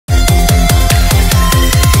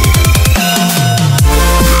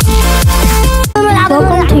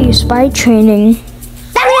Hey, spy training.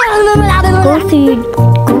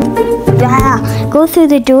 Go through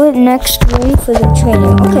the door next room for the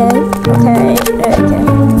training. Okay.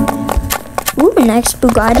 Ooh, next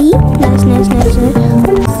Bugatti. Nice.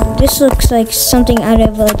 This looks like something out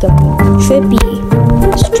of like a trippy.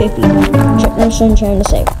 It's trippy. That's what I'm trying to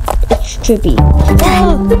say. It's trippy.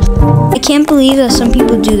 I can't believe that some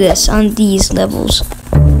people do this on these levels.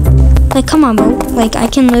 Like, come on, bro. Like, I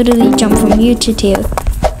can literally jump from here to here.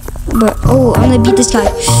 But, oh, I'm gonna beat this guy.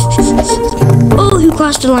 Oh, who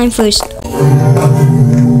crossed the line first?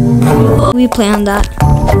 Oh, we play on that.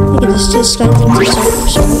 Look at this guy thinks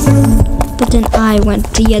it's so. But then I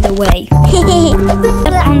went the other way.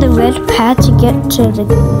 On the red pad to get to the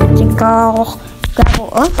gravel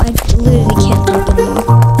up. I literally can't talk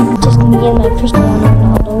anymore. Just me and my Cristiano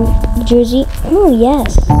Ronaldo jersey. Oh,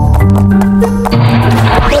 yes.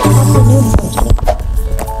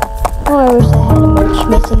 Oh, I wish I had a merch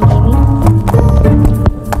missing gaming.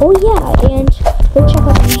 Oh yeah, and go check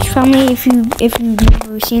out Beach Family if you've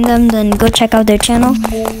never seen them, then go check out their channel.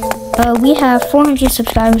 We have 400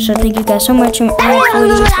 subscribers, so thank you guys so much. And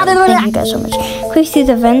thank you guys so much. Quick through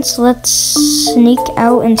the vents, let's sneak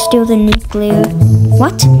out and steal the nuclear.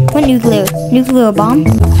 What? What nuclear? Nuclear bomb?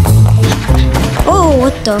 Oh,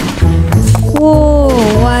 what the? Whoa,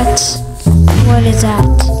 what? What is that?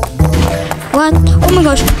 What? Oh my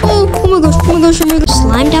gosh. Oh my gosh.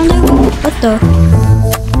 Slime down there? What the?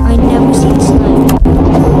 I never seen slime.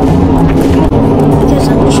 Because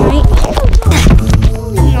I'm trying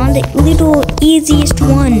on the little easiest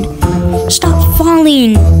one. Stop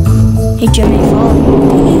falling. Hey, Jimmy, fall.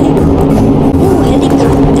 Oh,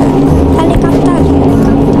 helicopter.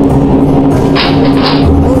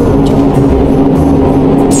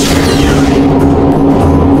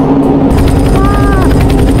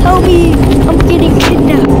 Help me! I'm getting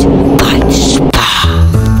kidnapped.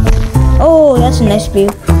 Oh, that's a nice view.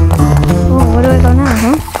 Oh, where do I go now,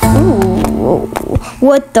 huh? Oh,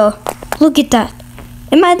 what the? Look at that.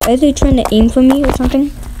 Are they trying to aim for me or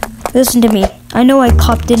something? Listen to me. I know I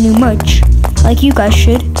copped the new merch, like you guys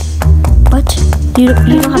should, but you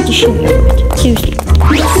don't have to shoot me for it. Seriously.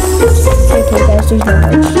 Okay, guys, there's no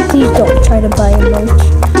merch. Please don't try to buy a merch.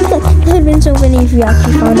 It would have been so funny if you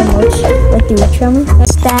actually found a merch, like the Witch Family.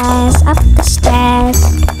 Stairs, up the stairs.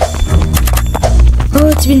 Oh,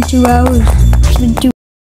 it's been 2 hours. It's been 2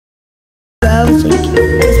 hours.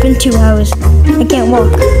 It's been 2 hours. I can't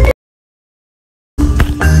walk.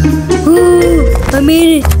 Ooh, I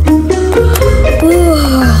made it.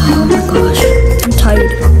 Oh my gosh. I'm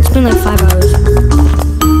tired. It's been like 5 hours.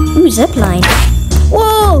 Ooh, zipline.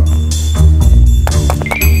 Whoa!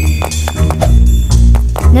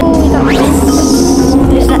 Then we got vents.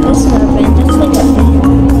 That's not a vent. That's like a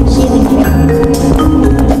ceiling fan.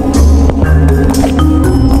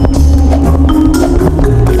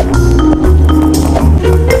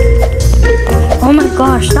 Oh my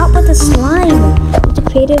gosh, stop with the slime. The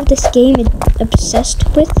creator of this game is obsessed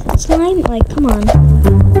with slime. Like, come on.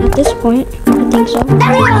 At this point, I think so.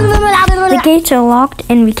 The gates are locked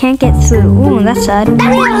and we can't get through. Ooh, that's sad.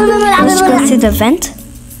 Let's go through the vent.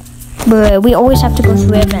 But we always have to go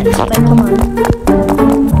through a vent. Like, come on.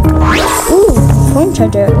 Ooh, phone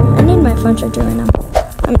charger. I need my phone charger right now.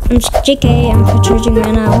 I'm JK, I'm charging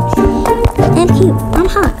right now. And cute. I'm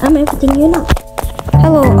hot. I'm everything you know.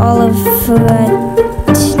 Hello,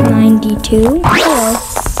 Olive92. Hello.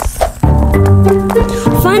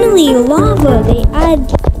 Finally, lava. They add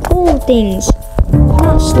cool things.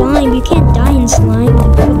 Oh, slime. You can't die in slime.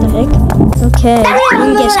 Like, what the heck? Okay,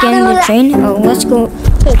 I'm just getting the train. Oh, let's go.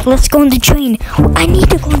 Let's go on the train. I need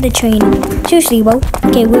to go on the train. Seriously, bro.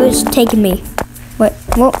 Okay, where is it taking me? What?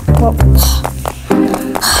 Well,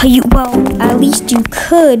 at least you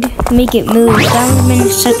could make it move. That would have been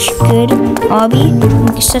such good hobby,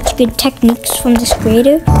 such good techniques from this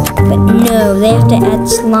creator. But no, they have to add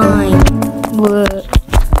slime.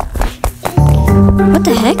 What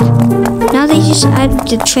the heck? Now they just added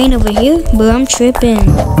the train over here? But I'm tripping.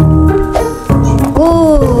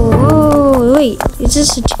 Whoa, wait. Is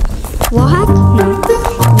this a wall hack? No.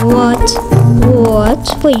 What?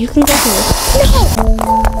 Wait, you can go here.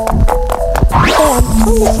 No! I'm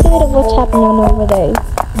kind of scared of what's happening over there.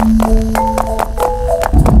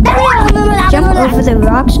 Jump over the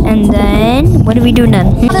rocks and then what do we do then?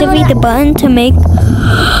 Activate the button to make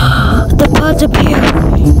the pods appear.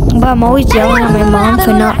 But I'm always yelling at my mom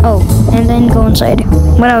for not. Oh, and then go inside.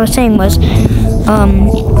 What I was saying was,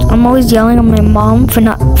 I'm always yelling at my mom for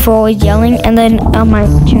always yelling, and then on my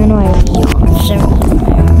channel I yell.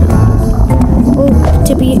 Oh,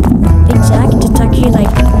 to be exact, it's actually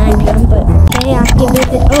like 9 p.m. But I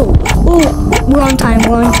activated. Oh, we're on time.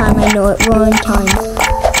 We're on time. I know it. We're on time.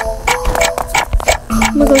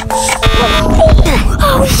 Oh my god.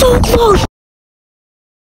 Oh, so close.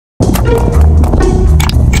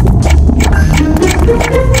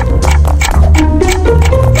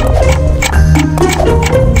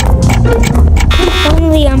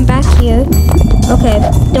 Finally, I'm back here. Okay,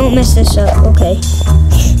 don't mess this up. Okay.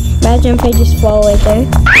 Imagine if I just fall right there.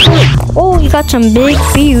 Oh, you got some big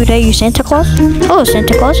food. Are you Santa Claus? Oh,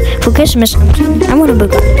 Santa Claus. For Christmas, I'm gonna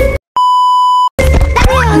book it.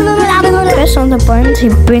 Press on the button to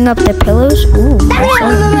bring up the pillows. Ooh,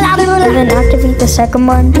 and then activate the second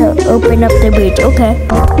button to open up the bridge. Okay.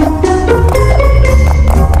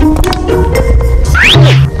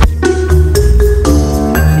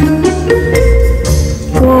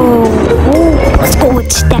 Let's go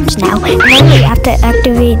with steps now. And then we have to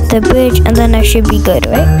activate the bridge, and then I should be good,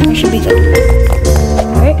 right? I should be good.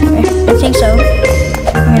 Right? I think so.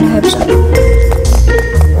 I'm gonna hope so.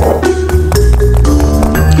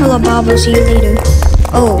 Hello, Bob. I'll see you later.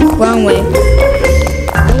 Oh, wrong way.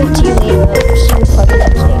 I'll see you later. I'll see you probably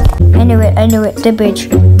next day. I knew it. The bridge.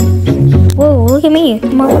 Whoa, look at me.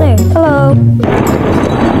 I'm over there. Hello.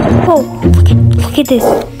 Oh, look at this.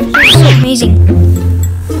 This is so amazing.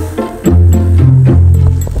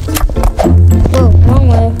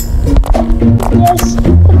 Yes,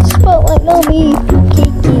 put the spotlight on me.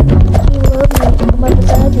 Kiki, you love me. I'm like a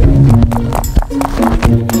badger.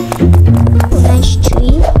 Oh, nice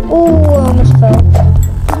tree. Oh, I almost fell.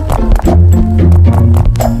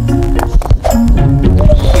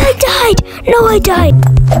 I died! No, I died!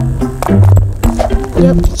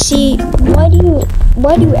 Yep, see, why do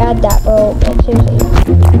you add that, bro? Like, seriously.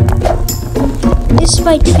 This is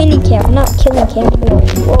my training camp, not killing camp.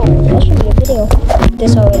 Whoa, that should be a video.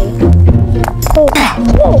 This already. Oh,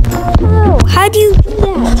 whoa, how? How do you do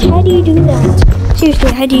that? How do you do that?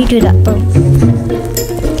 Seriously, how do you do that, bro?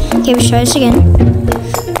 Okay, let's try this again.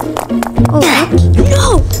 Oh, what?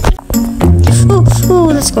 No!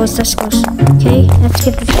 Oh, that's close, that's close. Okay, let's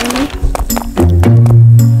get the training.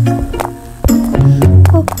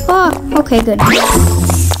 Oh, okay, good.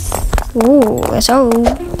 Oh, let's go.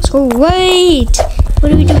 Wait! What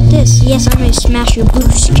do we do with this? Yes, I'm gonna smash your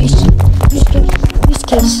boost case.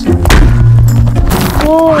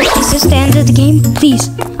 Whoa, is this the end of the game? Please,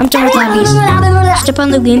 I'm done with lobbies. Step on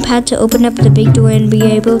the gamepad to open up the big door and be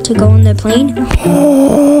able to go on the plane.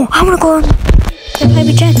 Oh, I wanna go on the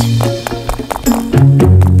private jet.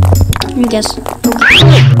 Let me guess.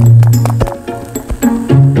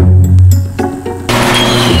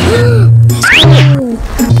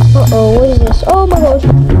 Uh-oh, what is this? Oh my gosh,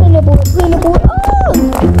 clean the board. Oh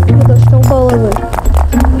my gosh, don't fall over.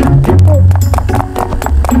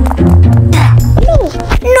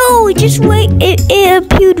 No, it just it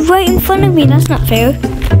appeared right in front of me. That's not fair.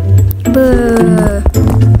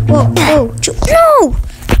 Whoa, no!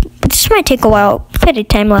 This might take a while. Put a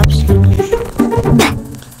time lapse.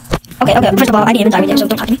 Okay, first of all, I didn't even die right there, so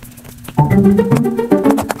don't talk to me.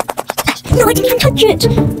 No, I didn't even touch it!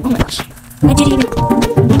 Oh my gosh. I didn't even...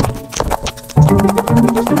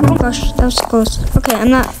 Oh gosh, that was close. Okay, I'm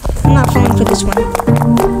not falling for this one.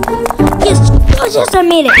 Yes, I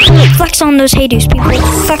made it. Flex on those haters, people.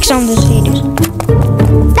 Flex on those haters.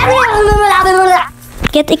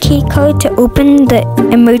 Get the key code to open the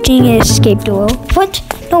emergency escape door. What?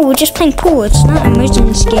 No, we're just playing pool. It's not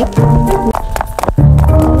emergency escape.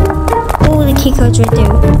 Oh, the key code's right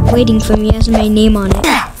there, waiting for me. It has my name on it.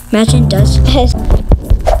 Imagine it does.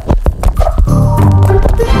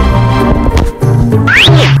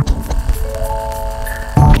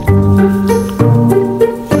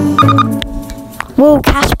 Whoa,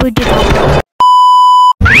 Casper did it.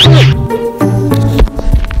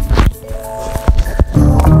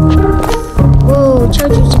 Whoa,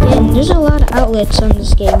 chargers again. There's a lot of outlets on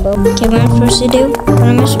this game, bro. Okay, what am I supposed to do? What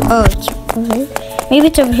am I supposed to... Oh, it's over here. Maybe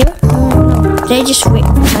it's over here? No. Did I just wait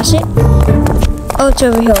past it? Oh, it's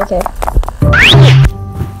over here, okay.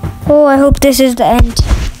 Oh, I hope this is the end.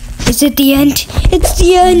 Is it the end? It's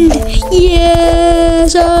the end!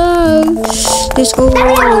 Yes! Let's go.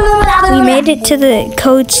 We made it to the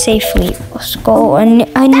code safely. Let's go. I knew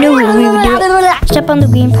we would do it. Step on the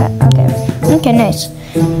green pad. Okay, nice.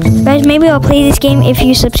 Guys, maybe I'll play this game if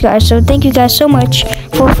you subscribe. So thank you guys so much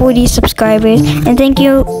for 40 subscribers. And thank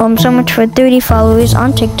you so much for 30 followers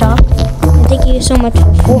on TikTok. And thank you so much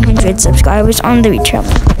for 400 subscribers on the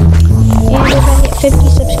channel. And if I hit 50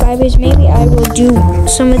 subscribers, maybe I will do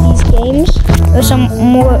some of these games, or some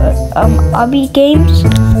more obby games,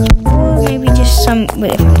 or maybe just some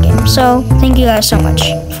really fun games. So, thank you guys so much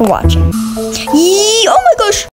for watching. Oh my gosh!